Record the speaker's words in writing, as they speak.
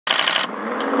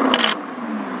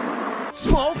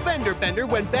Small fender bender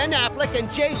when Ben Affleck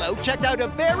and J-Lo checked out a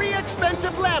very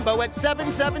expensive Lambo at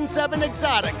 777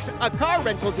 Exotics, a car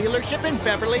rental dealership in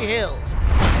Beverly Hills.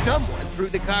 Someone threw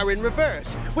the car in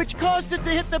reverse, which caused it to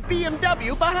hit the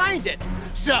BMW behind it.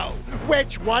 So,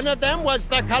 which one of them was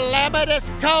the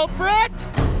calamitous culprit?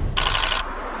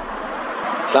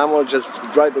 Samuel just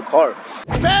drive the car.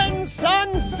 Ben's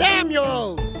son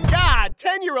Samuel! God,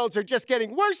 10-year-olds are just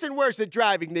getting worse and worse at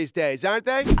driving these days, aren't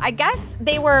they? I guess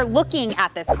they were looking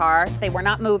at this car. They were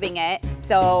not moving it.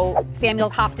 So Samuel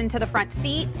hopped into the front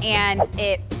seat and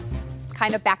it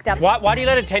kind of backed up. Why do you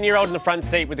let a 10-year-old in the front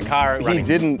seat with the car running? He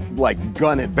didn't, like,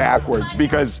 gun it backwards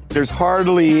because there's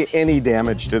hardly any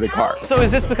damage to the car. So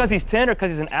is this because he's 10 or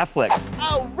because he's an Affleck?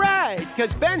 Oh, right,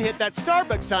 because Ben hit that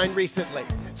Starbucks sign recently.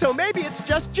 So maybe it's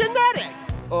just genetic.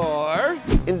 Or...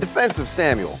 In defense of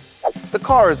Samuel, the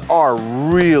cars are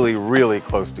really, really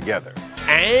close together.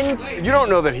 And? You don't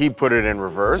know that he put it in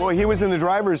reverse. Well, he was in the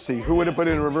driver's seat. Who would have put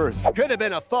it in reverse? Could have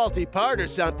been a faulty part or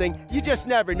something. You just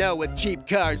never know with cheap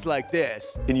cars like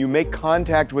this. Can you make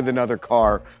contact with another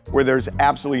car where there's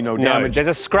absolutely no damage? There's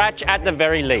a scratch at the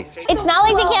very least. It's not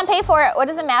like they can't pay for it. What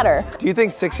does it matter? Do you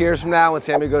think 6 years from now, when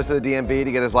Samuel goes to the DMV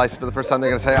to get his license for the first time, they're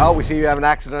gonna say, oh, we see you have an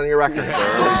accident on your record,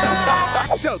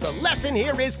 sir? So the lesson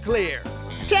here is clear.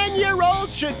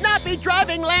 10-year-olds should not be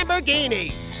driving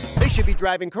Lamborghinis. They should be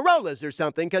driving Corollas or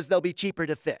something, because they'll be cheaper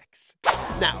to fix.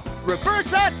 Now,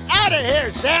 reverse us out of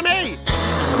here, Sammy!